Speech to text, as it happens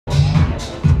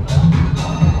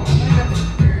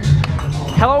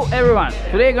Hello everyone!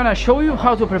 Today I'm gonna show you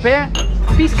how to prepare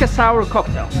Pisco sour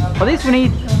cocktail. For this we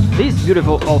need this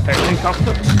beautiful old-fashioned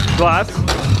cocktail glass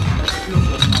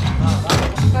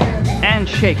and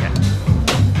shaker.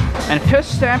 And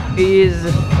first step is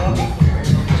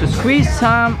to squeeze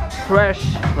some fresh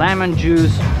lemon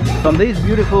juice from this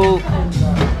beautiful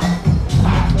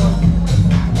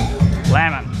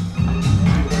lemon.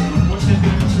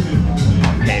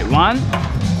 Okay, one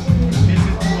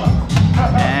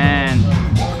and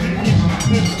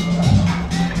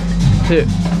two.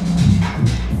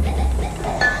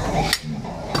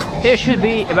 Here should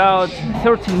be about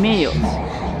 30 ml.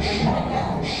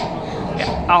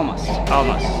 Yeah, almost.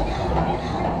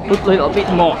 Put a little bit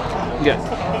more. Good.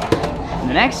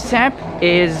 The next step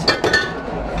is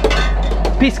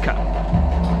Pisco.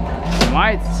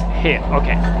 Why it's here?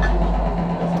 Okay.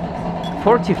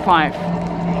 45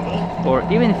 or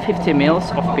even 50 ml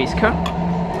of Pisco.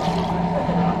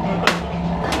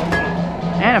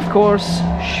 And of course,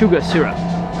 sugar syrup.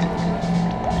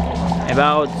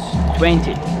 About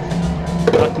 20,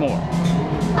 but more.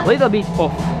 A little bit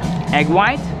of egg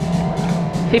white.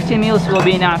 15 ml will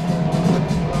be enough.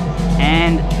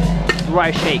 And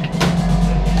dry shake.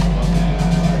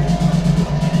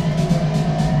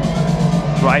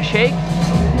 Dry shake,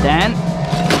 then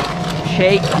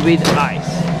shake with ice.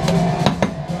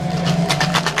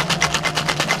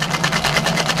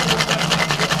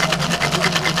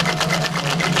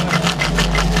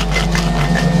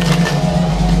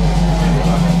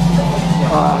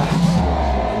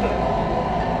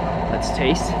 Let's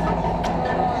taste.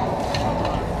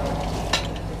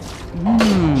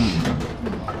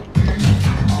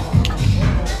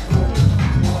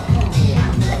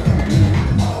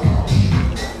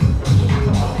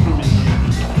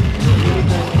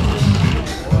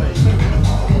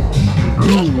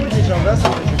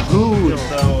 Good.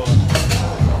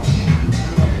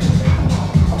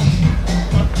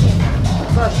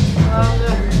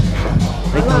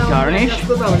 Little garnish.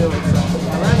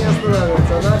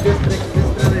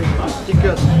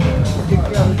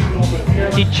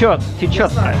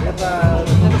 Течет.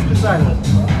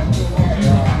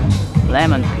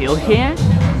 Lemon peel here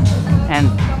and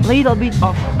little bit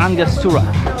of Angostura.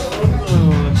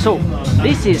 So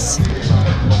this is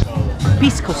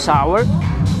Pisco sour.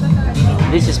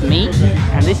 This is me,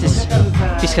 and this is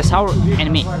Pisco sour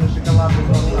and me.